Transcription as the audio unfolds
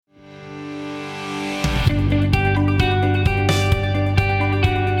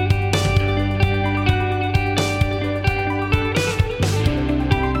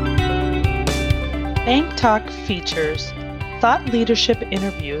Talk features thought leadership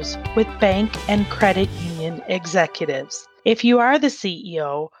interviews with bank and credit union executives. If you are the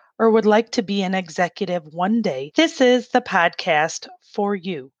CEO or would like to be an executive one day, this is the podcast for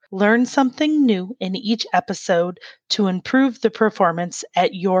you. Learn something new in each episode to improve the performance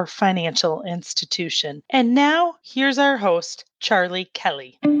at your financial institution. And now, here's our host, Charlie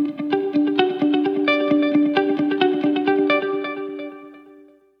Kelly.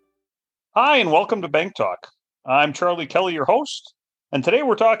 Hi, and welcome to Bank Talk. I'm Charlie Kelly, your host, and today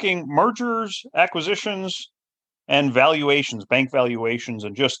we're talking mergers, acquisitions, and valuations, bank valuations,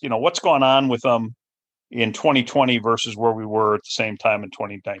 and just, what's going on with them in 2020 versus where we were at the same time in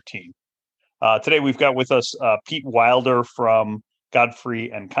 2019. Today we've got with us Pete Wilder from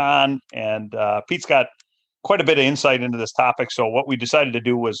Godfrey & Kahn, and Pete's got quite a bit of insight into this topic. So what we decided to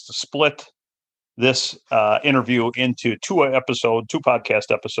do was to split this interview into two podcast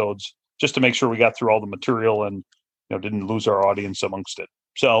episodes, just to make sure we got through all the material and didn't lose our audience amongst it.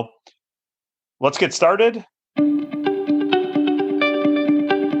 So let's get started.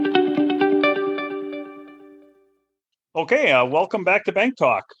 Okay, welcome back to Bank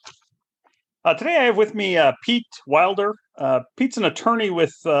Talk. Today I have with me Pete Wilder. Pete's an attorney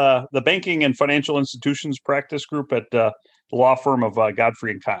with the Banking and Financial Institutions Practice Group at the law firm of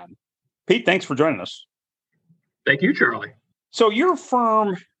Godfrey & Kahn. Pete, thanks for joining us. Thank you, Charlie. So your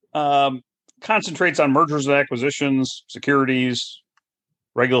firm concentrates on mergers and acquisitions, securities,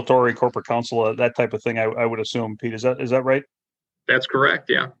 regulatory, corporate counsel, that type of thing, I would assume. Pete, is that right? That's correct,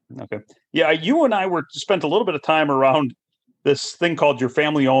 yeah. Okay. Yeah, you and I spent a little bit of time around this thing called your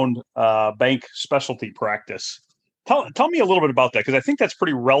family-owned bank specialty practice. Tell me a little bit about that, because I think that's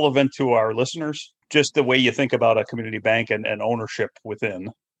pretty relevant to our listeners, just the way you think about a community bank and ownership within.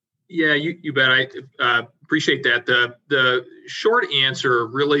 Yeah, you bet. I appreciate that. The short answer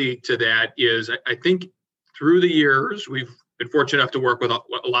really to that is I think through the years, we've been fortunate enough to work with a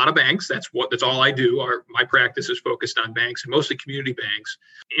lot of banks. That's all I do. My practice is focused on banks and mostly community banks.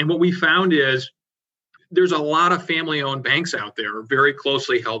 And what we found is there's a lot of family-owned banks out there, very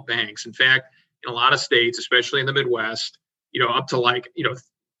closely held banks. In fact, in a lot of states, especially in the Midwest, up to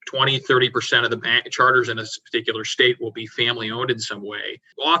 20, 30% of the bank charters in a particular state will be family-owned in some way.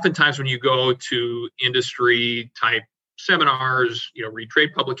 Oftentimes when you go to industry-type seminars, read trade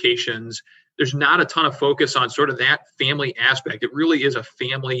publications, there's not a ton of focus on sort of that family aspect. It really is a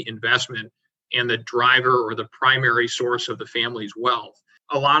family investment and the driver or the primary source of the family's wealth.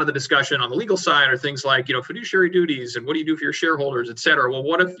 A lot of the discussion on the legal side are things like, fiduciary duties and what do you do for your shareholders, et cetera. Well,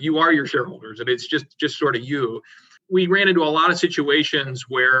 what if you are your shareholders and it's just sort of you? We ran into a lot of situations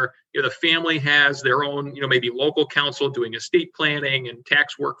where the family has their own, maybe local counsel doing estate planning and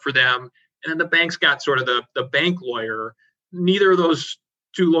tax work for them. And then the bank's got sort of the bank lawyer. Neither of those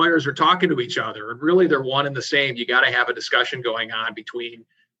two lawyers are talking to each other. And really, they're one and the same. You got to have a discussion going on between,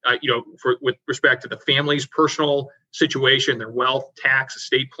 with respect to the family's personal situation, their wealth, tax,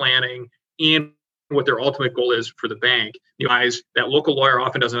 estate planning, and what their ultimate goal is for the bank. That local lawyer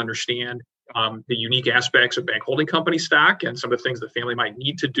often doesn't understand the unique aspects of bank holding company stock and some of the things the family might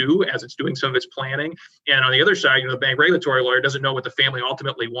need to do as it's doing some of its planning. And on the other side, the bank regulatory lawyer doesn't know what the family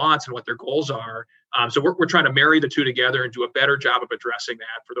ultimately wants and what their goals are. So we're trying to marry the two together and do a better job of addressing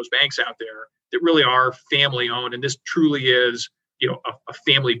that for those banks out there that really are family owned. And this truly is, a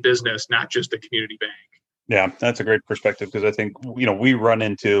family business, not just a community bank. Yeah, that's a great perspective, because I think, we run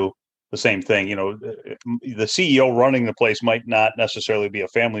into the same thing. The CEO running the place might not necessarily be a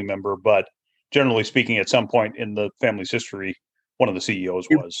family member, but generally speaking, at some point in the family's history, one of the CEOs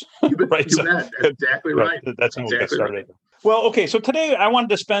was. Right? That's exactly right. That's how we got started. Right. Well, okay, so today I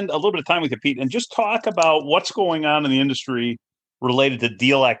wanted to spend a little bit of time with you, Pete, and just talk about what's going on in the industry related to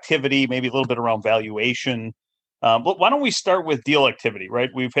deal activity, maybe a little bit around valuation. But why don't we start with deal activity, right?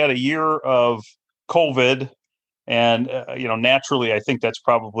 We've had a year of COVID, and naturally, I think that's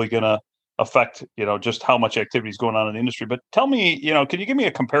probably going to affect just how much activity is going on in the industry. But tell me, can you give me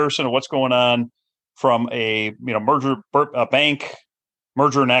a comparison of what's going on from a bank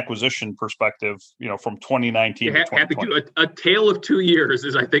merger and acquisition perspective, from 2019 to 2020? Happy to. A tale of 2 years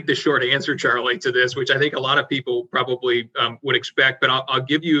is, I think, the short answer, Charlie, to this, which I think a lot of people probably would expect. But I'll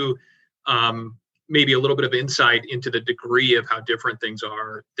give you maybe a little bit of insight into the degree of how different things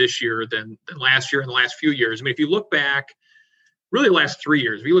are this year than last year and the last few years. I mean, if you look back, really the last 3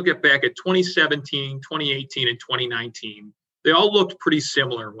 years, if you look back at 2017, 2018, and 2019, they all looked pretty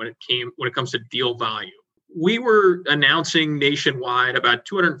similar when it comes to deal volume. We were announcing nationwide about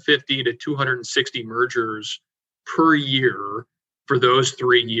 250 to 260 mergers per year for those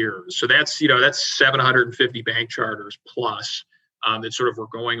 3 years. So that's 750 bank charters plus. that sort of were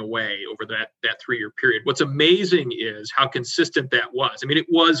going away over that 3-year period. What's amazing is how consistent that was. I mean, it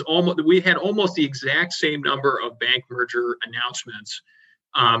was we had almost the exact same number of bank merger announcements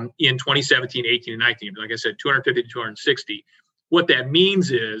in 2017, 18, and 19. Like I said, 250 to 260. What that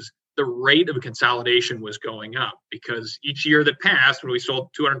means is the rate of consolidation was going up, because each year that passed, when we sold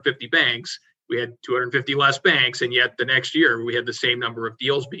 250 banks, we had 250 less banks, and yet the next year we had the same number of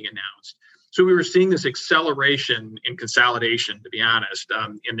deals being announced. So we were seeing this acceleration in consolidation, to be honest,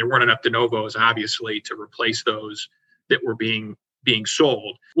 and there weren't enough de novos, obviously, to replace those that were being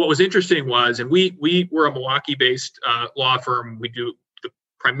sold. What was interesting was, and we were a Milwaukee-based law firm. We do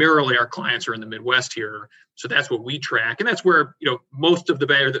primarily our clients are in the Midwest here, so that's what we track, and that's where most of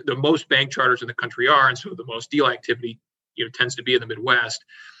the most bank charters in the country are, and so the most deal activity tends to be in the Midwest.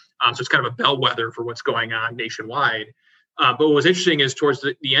 So it's kind of a bellwether for what's going on nationwide. But what was interesting is towards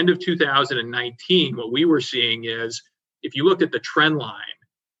the end of 2019, what we were seeing is, if you looked at the trend line,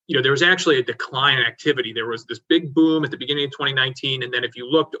 there was actually a decline in activity. There was this big boom at the beginning of 2019. And then if you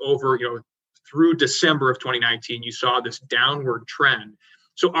looked over, through December of 2019, you saw this downward trend.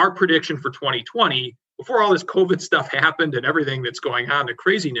 So our prediction for 2020, before all this COVID stuff happened and everything that's going on, the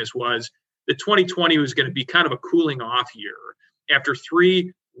craziness was that 2020 was going to be kind of a cooling off year. After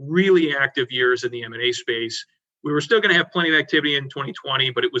 3 really active years in the M&A space, we were still going to have plenty of activity in 2020,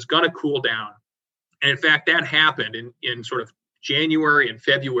 but it was going to cool down. And in fact, that happened in sort of January and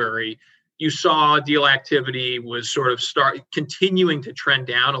February. You saw deal activity was sort of continuing to trend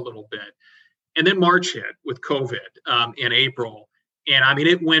down a little bit. And then March hit with COVID in April. And I mean,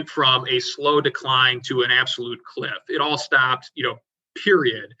 it went from a slow decline to an absolute cliff. It all stopped,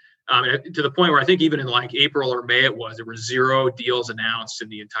 period. To the point where I think even in like April or May, there were 0 deals announced in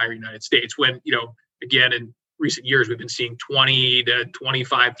the entire United States, when, again, in recent years, we've been seeing 20 to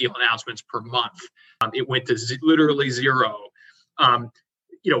 25 deal announcements per month. It went to literally 0.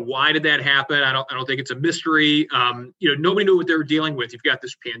 Why did that happen? I don't think it's a mystery. Nobody knew what they were dealing with. You've got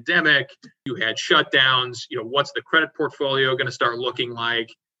this pandemic, you had shutdowns, what's the credit portfolio going to start looking like?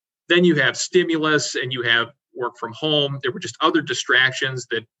 Then you have stimulus and you have work from home. There were just other distractions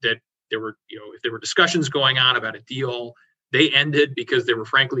that there were, if there were discussions going on about a deal, they ended because there were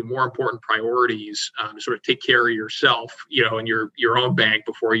frankly more important priorities to sort of take care of yourself, and your own bank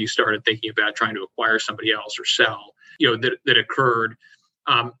before you started thinking about trying to acquire somebody else or sell, that occurred.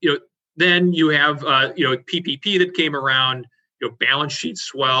 Then you have, PPP that came around, balance sheets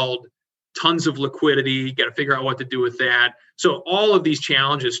swelled, tons of liquidity, got to figure out what to do with that. So all of these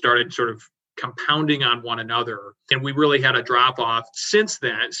challenges started sort of compounding on one another. And we really had a drop off since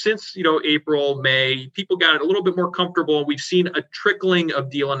then. Since, April, May, people got a little bit more comfortable. We've seen a trickling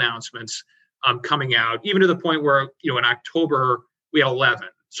of deal announcements coming out, even to the point where, in October, we had 11.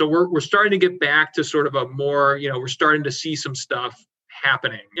 So we're starting to get back to sort of a more, we're starting to see some stuff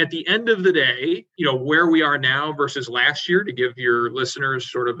happening. At the end of the day, where we are now versus last year, to give your listeners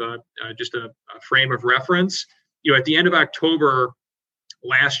sort of just a frame of reference, at the end of October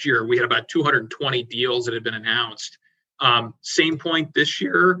last year, we had about 220 deals that had been announced. Same point this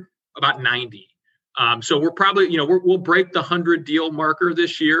year, about 90. So we're probably, we'll break the 100 deal marker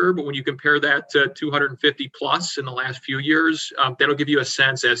this year, but when you compare that to 250 plus in the last few years, that'll give you a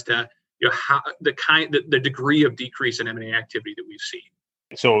sense as to how the degree of decrease in M&A activity that we've seen.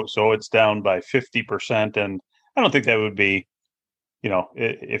 So it's down by 50%, and I don't think that would be,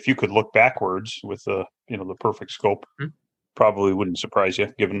 if you could look backwards with the perfect scope. Mm-hmm. Probably wouldn't surprise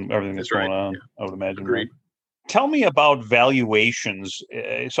you, given everything that's going on. Yeah. I would imagine. Agreed. Tell me about valuations.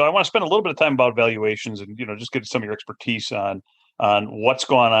 So I want to spend a little bit of time about valuations, and just get some of your expertise on what's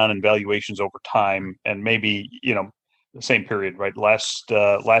going on in valuations over time, and maybe the same period, right? Last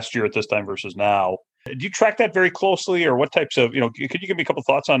year at this time versus now. Do you track that very closely, or what types of could you give me a couple of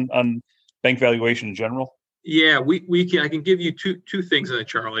thoughts on bank valuation in general? Yeah, I can give you two things on that,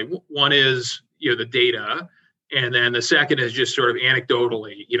 Charlie. One is the data. And then the second is just sort of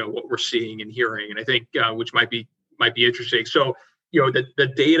anecdotally, what we're seeing and hearing, and I think which might be interesting. So,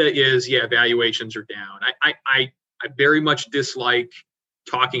 the data is, valuations are down. I very much dislike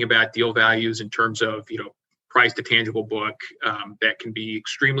talking about deal values in terms of price to tangible book. That can be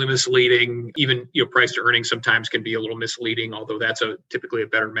extremely misleading. Even price to earnings sometimes can be a little misleading, although that's typically a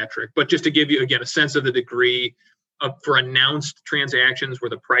better metric. But just to give you again a sense of the degree. For announced transactions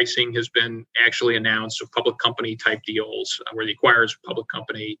where the pricing has been actually announced, so public company type deals where the acquirer is a public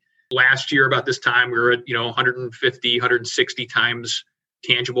company. Last year, about this time, we were at 150, 160 times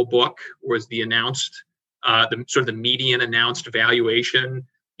tangible book was the announced, the median announced valuation.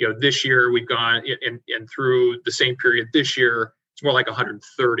 This year we've gone and through the same period this year, it's more like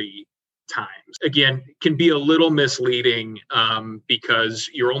 130 times. Again, can be a little misleading because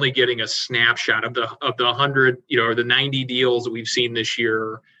you're only getting a snapshot of the 100, or the 90 deals that we've seen this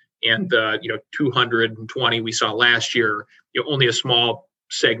year, and the 220 we saw last year. Only a small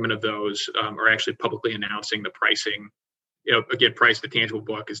segment of those are actually publicly announcing the pricing. Again, price to tangible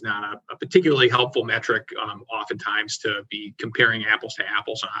book is not a particularly helpful metric oftentimes to be comparing apples to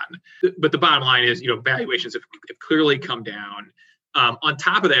apples on. But the bottom line is, valuations have clearly come down. On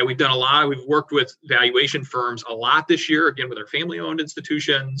top of that, we've worked with valuation firms a lot this year, again, with our family-owned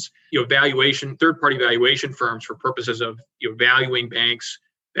institutions, third-party valuation firms for purposes of, valuing banks,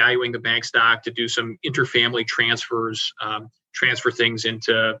 valuing the bank stock to do some interfamily transfers, transfer things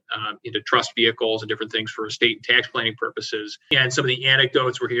into trust vehicles and different things for estate and tax planning purposes. And some of the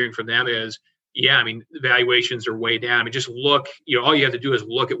anecdotes we're hearing from them is, the valuations are way down. Just look, all you have to do is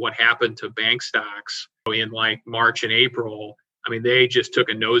look at what happened to bank stocks in like March and April. They just took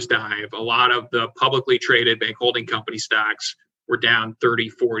a nosedive. A lot of the publicly traded bank holding company stocks were down 30,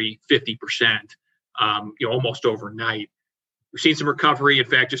 40, 50%, almost overnight. We've seen some recovery. In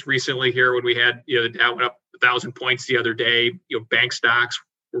fact, just recently here when we had, the Dow went up 1,000 points the other day, bank stocks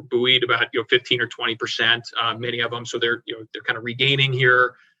were buoyed about, 15 or 20%, many of them. So they're kind of regaining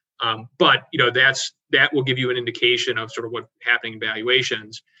here. But that will give you an indication of sort of what's happening in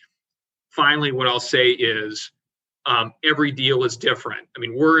valuations. Finally, what I'll say is, every deal is different.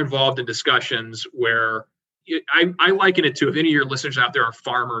 We're involved in discussions where I liken it to, if any of your listeners out there are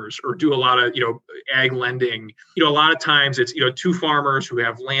farmers or do a lot of, ag lending, a lot of times it's, two farmers who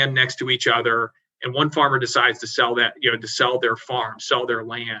have land next to each other, and one farmer decides to sell that, to sell their farm, sell their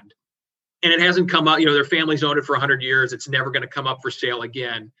land. And it hasn't come up, their family's owned it for 100 years. It's never going to come up for sale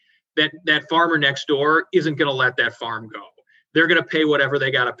again. That farmer next door isn't going to let that farm go. They're going to pay whatever they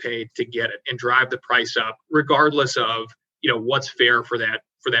got to pay to get it and drive the price up, regardless of, what's fair for that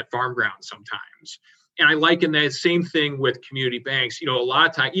farm ground sometimes. And I liken that same thing with community banks. A lot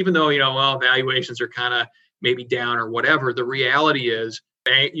of time, even though, valuations are kind of maybe down or whatever, the reality is,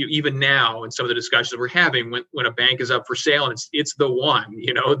 even now in some of the discussions we're having, when a bank is up for sale and it's the one,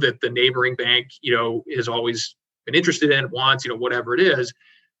 that the neighboring bank, has always been interested in, wants, whatever it is,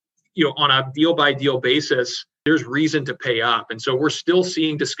 on a deal by deal basis, there's reason to pay up. And so we're still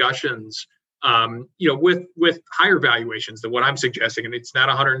seeing discussions, with higher valuations than what I'm suggesting. And it's not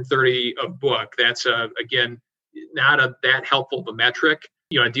 130 of book. That's again, not that helpful of a metric.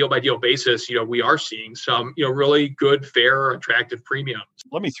 On a deal by deal basis, we are seeing some, really good, fair, attractive premiums.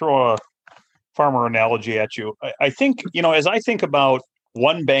 Let me throw a farmer analogy at you. I think, as I think about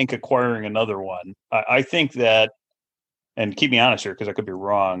one bank acquiring another one, I think that, and keep me honest here because I could be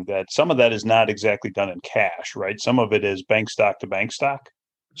wrong, that some of that is not exactly done in cash, right? Some of it is bank stock to bank stock.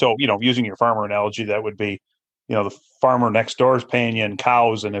 So, using your farmer analogy, that would be, the farmer next door is paying you in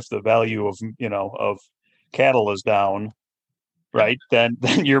cows, and if the value of, of cattle is down, right, then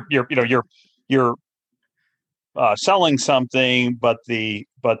you're selling something, but the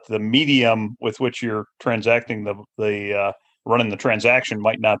medium with which you're transacting the running the transaction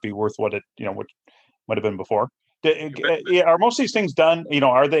might not be worth what it what might have been before. Are most of these things done?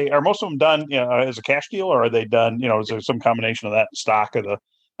 Are most of them done as a cash deal, or are they done? Is there some combination of that stock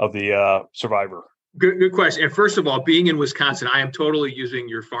of the survivor? Good question. And first of all, being in Wisconsin, I am totally using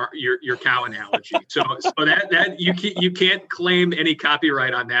your cow analogy. So that you can't claim any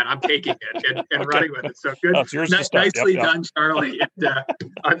copyright on that. I'm taking it and okay. Running with it. So good, nicely done, Charlie.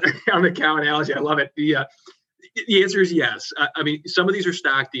 On the cow analogy, I love it. The answer is yes. Some of these are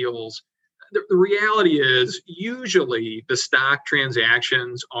stock deals. The reality is, usually the stock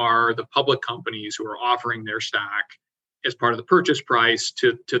transactions are the public companies who are offering their stock as part of the purchase price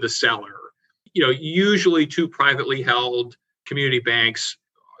to the seller. Usually two privately held community banks,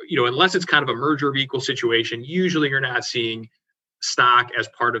 unless it's kind of a merger of equal situation, usually you're not seeing stock as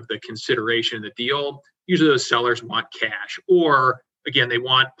part of the consideration of the deal. Usually those sellers want cash, or again, they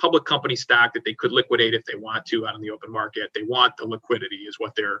want public company stock that they could liquidate if they want to out in the open market. They want the liquidity is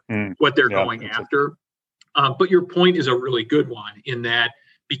what they're going after. But your point is a really good one in that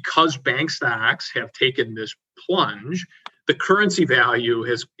because bank stocks have taken this plunge, the currency value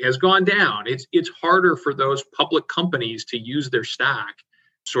has gone down. It's harder for those public companies to use their stock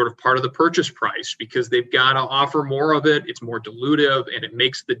sort of part of the purchase price because they've got to offer more of it. It's more dilutive and it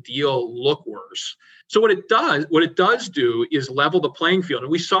makes the deal look worse. So what it does do is level the playing field.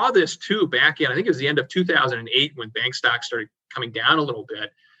 And we saw this too back in, I think it was the end of 2008 when bank stocks started coming down a little bit,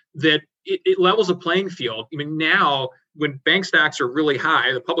 that it levels the playing field. Now when bank stocks are really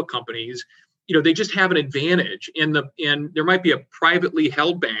high, the public companies, they just have an advantage. And there might be a privately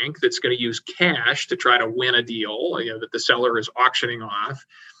held bank that's going to use cash to try to win a deal, that the seller is auctioning off.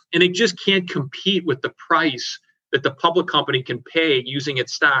 and they just can't compete with the price that the public company can pay using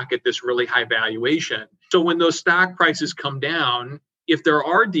its stock at this really high valuation. So when those stock prices come down, if there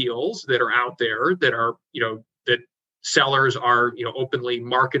are deals that are out there that are, that sellers are, openly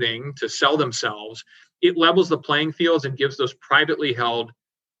marketing to sell themselves, it levels the playing fields and gives those privately held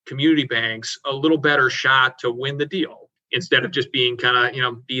community banks a little better shot to win the deal instead of just being kind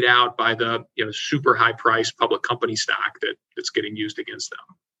of, beat out by the, super high priced public company stock that's getting used against them.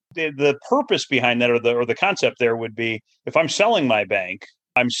 The purpose behind that or the concept there would be, if I'm selling my bank,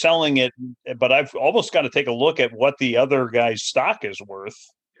 I'm selling it, but I've almost got to take a look at what the other guy's stock is worth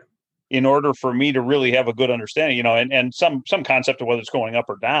in order for me to really have a good understanding, and some concept of whether it's going up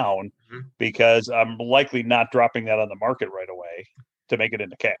or down, because I'm likely not dropping that on the market right away to make it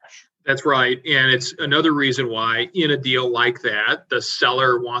into cash. That's right. And it's another reason why in a deal like that, the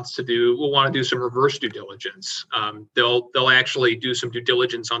seller will want to do some reverse due diligence. They'll actually do some due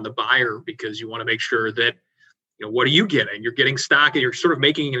diligence on the buyer because you want to make sure that, what are you getting? You're getting stock and you're sort of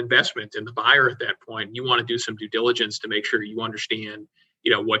making an investment in the buyer at that point. You want to do some due diligence to make sure you understand,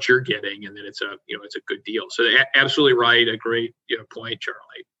 what you're getting and that it's a good deal. So absolutely right. A great point,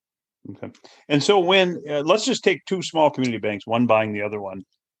 Charlie. Okay. And so when let's just take two small community banks, one buying the other one.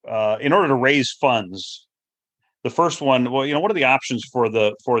 In order to raise funds, the first one, what are the options for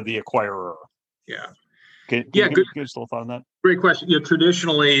the acquirer? Yeah. Can you give us a little thought on that? Great question.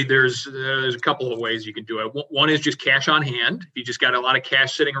 Traditionally, there's a couple of ways you can do it. One is just cash on hand. If you just got a lot of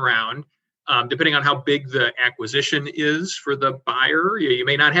cash sitting around, depending on how big the acquisition is for the buyer, you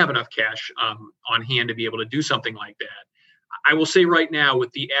may not have enough cash on hand to be able to do something like that. I will say right now,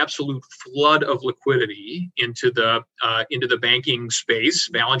 with the absolute flood of liquidity into the banking space,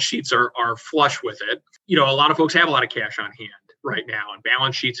 balance sheets are flush with it. A lot of folks have a lot of cash on hand right now, and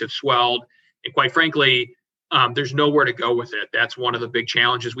balance sheets have swelled. And quite frankly, there's nowhere to go with it. That's one of the big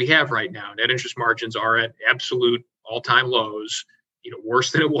challenges we have right now. Net interest margins are at absolute all-time lows.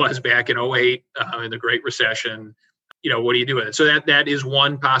 Worse than it was back in 2008 in the Great Recession. What do you do with it? So that is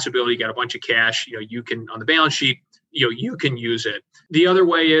one possibility. You got a bunch of cash. You can on the balance sheet. You can use it. The other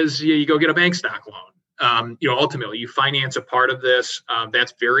way is you go get a bank stock loan. Ultimately, you finance a part of this.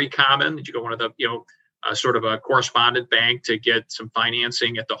 That's very common. You go one of the, sort of a correspondent bank to get some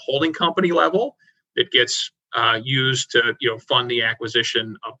financing at the holding company level that gets used to, fund the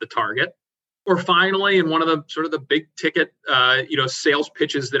acquisition of the target. Or finally, and one of the sort of the big ticket, sales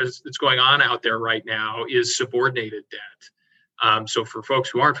pitches that's going on out there right now is subordinated debt. So for folks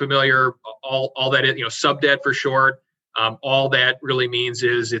who aren't familiar, all that sub debt for short, all that really means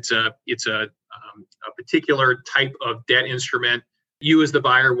is it's a particular type of debt instrument you as the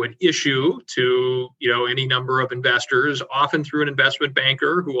buyer would issue to any number of investors, often through an investment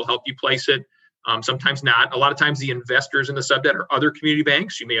banker who will help you place it. Sometimes not. A lot of times the investors in the sub debt are other community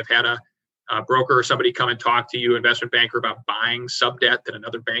banks. You may have had a broker or somebody come and talk to you, investment banker, about buying sub debt that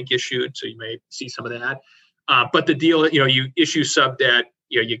another bank issued. So you may see some of that. But the deal, you issue sub debt,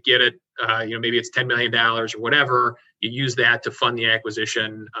 you get it, maybe it's $10 million or whatever. You use that to fund the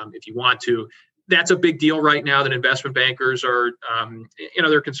acquisition if you want to. That's a big deal right now that investment bankers are,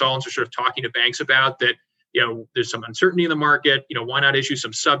 their consultants are sort of talking to banks about that. There's some uncertainty in the market. Why not issue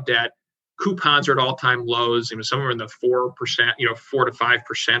some sub debt? Coupons are at all-time lows. Somewhere in the 4%, 4 to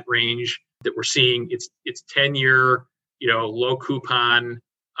 5% range that we're seeing. It's 10-year, low coupon.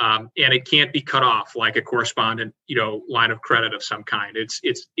 And it can't be cut off like a correspondent, line of credit of some kind. It's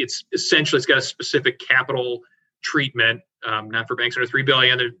essentially, it's got a specific capital treatment, not for banks under $3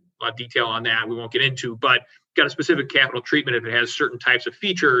 billion. There's a lot of detail on that we won't get into, but got a specific capital treatment if it has certain types of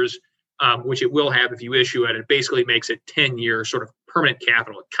features, which it will have if you issue it. It basically makes it 10-year sort of permanent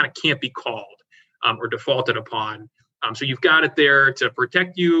capital. It kind of can't be called or defaulted upon. So you've got it there to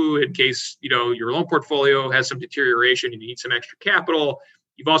protect you in case, your loan portfolio has some deterioration and you need some extra capital.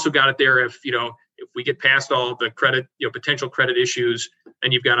 You've also got it there if we get past all the credit, potential credit issues,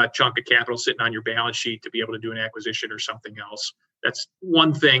 and you've got a chunk of capital sitting on your balance sheet to be able to do an acquisition or something else. That's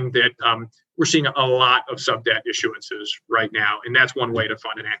one thing that we're seeing a lot of sub debt issuances right now, and that's one way to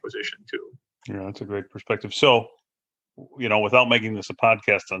fund an acquisition too. Yeah, that's a great perspective. So, without making this a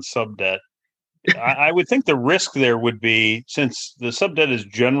podcast on sub debt, I would think the risk there would be, since the sub debt is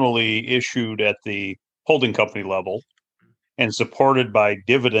generally issued at the holding company level and supported by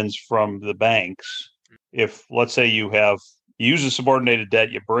dividends from the banks. If, let's say, you use a subordinated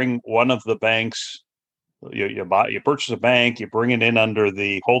debt, you bring one of the banks, you purchase a bank, you bring it in under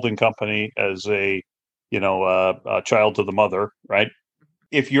the holding company as a child to the mother, right?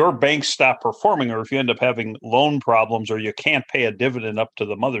 If your banks stop performing, or if you end up having loan problems, or you can't pay a dividend up to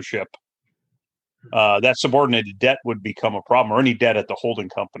the mothership, that subordinated debt would become a problem, or any debt at the holding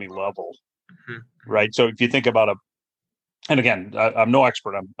company level, right? So if you think about and again, I'm no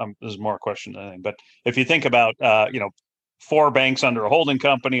expert. This is more a question than anything. But if you think about, 4 banks under a holding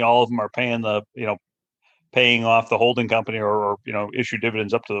company, all of them are paying paying off the holding company, or issue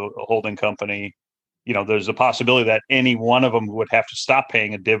dividends up to the holding company. There's a possibility that any one of them would have to stop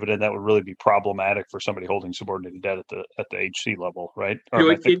paying a dividend. That would really be problematic for somebody holding subordinated debt at the HC level, right?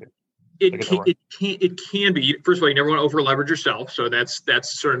 It can be. First of all, you never want to over leverage yourself, so that's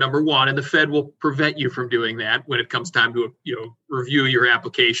sort of number one. And the Fed will prevent you from doing that when it comes time to review your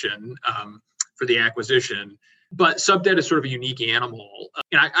application for the acquisition. But subdebt is sort of a unique animal,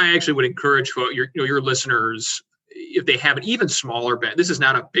 and I actually would encourage your listeners, if they have an even smaller bank. This is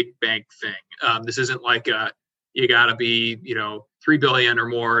not a big bank thing. This isn't like you got to be $3 billion or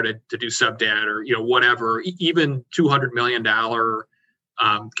more to do subdebt, or whatever. Even $200 million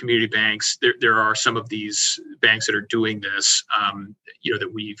community banks. There are some of these banks that are doing this,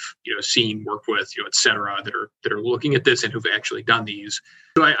 that we've seen, worked with, et cetera, that are looking at this and who've actually done these.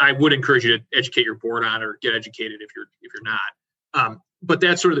 So I would encourage you to educate your board on, or get educated if you're not. But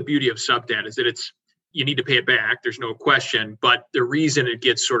that's sort of the beauty of subdebt, is that you need to pay it back. There's no question. But the reason it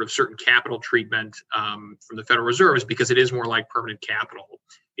gets sort of certain capital treatment from the Federal Reserve is because it is more like permanent capital.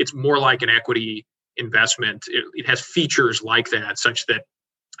 It's more like an equity investment. It has features like that, such that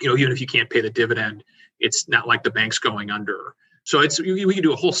even if you can't pay the dividend, it's not like the bank's going under. So we can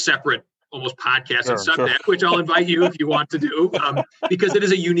do a whole separate almost podcast on subdebt, which I'll invite you if you want to do, because it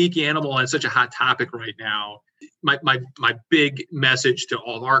is a unique animal and such a hot topic right now. My big message to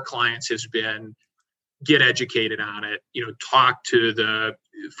all of our clients has been, get educated on it. Talk to the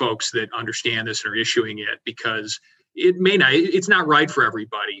folks that understand this and are issuing it, because it's not right for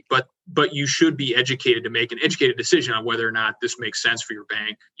everybody, but you should be educated to make an educated decision on whether or not this makes sense for your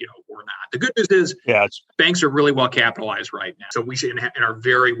bank, or not. The good news is, banks are really well capitalized right now, so we should and are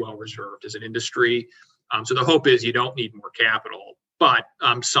very well reserved as an industry. So the hope is you don't need more capital, but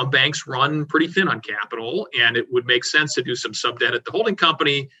some banks run pretty thin on capital, and it would make sense to do some subdebt at the holding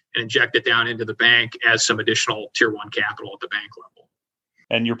company and inject it down into the bank as some additional tier 1 capital at the bank level.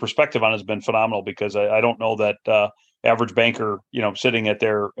 And your perspective on it has been phenomenal, because I don't know that average banker, sitting at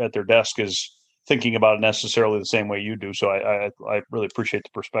their desk is thinking about it necessarily the same way you do. So I really appreciate the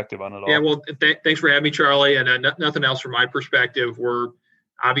perspective on it all. Yeah, well, thanks for having me, Charlie. And nothing else from my perspective. We're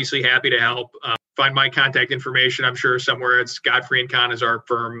obviously happy to help. Find my contact information, I'm sure, somewhere. It's Godfrey & Kahn is our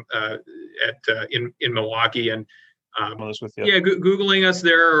firm in Milwaukee. And Googling us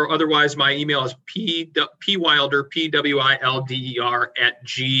there, or otherwise my email is pwilder, PWILDER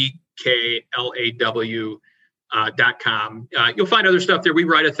 @GKLAW.com. You'll find other stuff there. We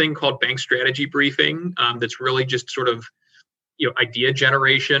write a thing called Bank Strategy Briefing that's really just sort of idea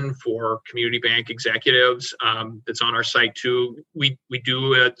generation for community bank executives. That's on our site too. We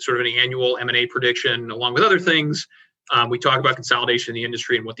do a sort of an annual M&A prediction along with other things. We talk about consolidation in the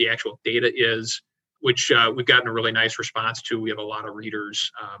industry and what the actual data is, which we've gotten a really nice response to. We have a lot of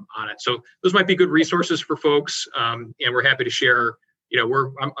readers on it. So those might be good resources for folks. And we're happy to share.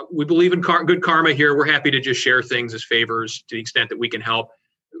 We believe in good karma here. We're happy to just share things as favors to the extent that we can help.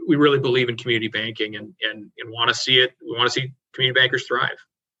 We really believe in community banking and want to see it. We want to see community bankers thrive.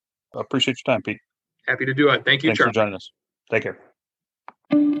 I appreciate your time, Pete. Happy to do it. Thank you, Thanks Charlie. for joining us. Take care.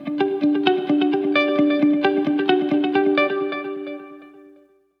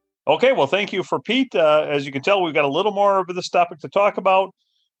 Okay, well, thank you for Pete. As you can tell, we've got a little more of this topic to talk about,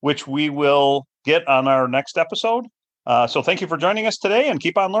 which we will get on our next episode. So thank you for joining us today, and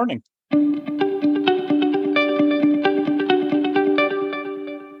keep on learning.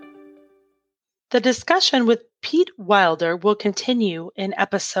 The discussion with Pete Wilder will continue in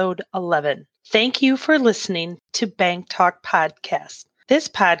episode 11. Thank you for listening to Bank Talk Podcast. This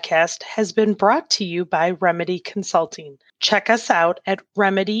podcast has been brought to you by Remedy Consulting. Check us out at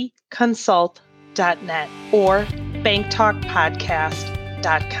remedyconsult.net or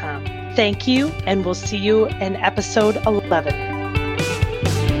banktalkpodcast.com. Thank you, and we'll see you in episode 11.